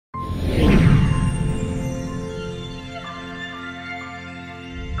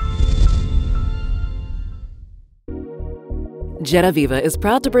jetAVIVA is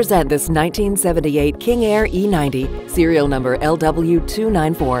proud to present this 1978 King Air E90, serial number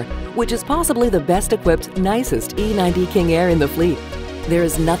LW-294, which is possibly the best equipped, nicest E90 King Air in the fleet. There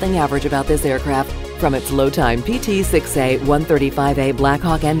is nothing average about this aircraft, from its low-time PT-6A 135A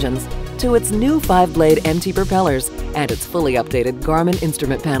Blackhawk engines to its new 5-blade MT propellers and its fully updated Garmin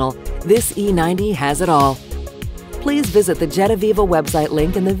instrument panel. This E90 has it all. Please visit the jetAVIVA website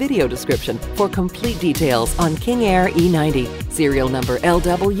link in the video description for complete details on King Air E90, serial number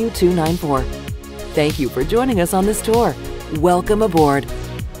LW-294. Thank you for joining us on this tour. Welcome aboard.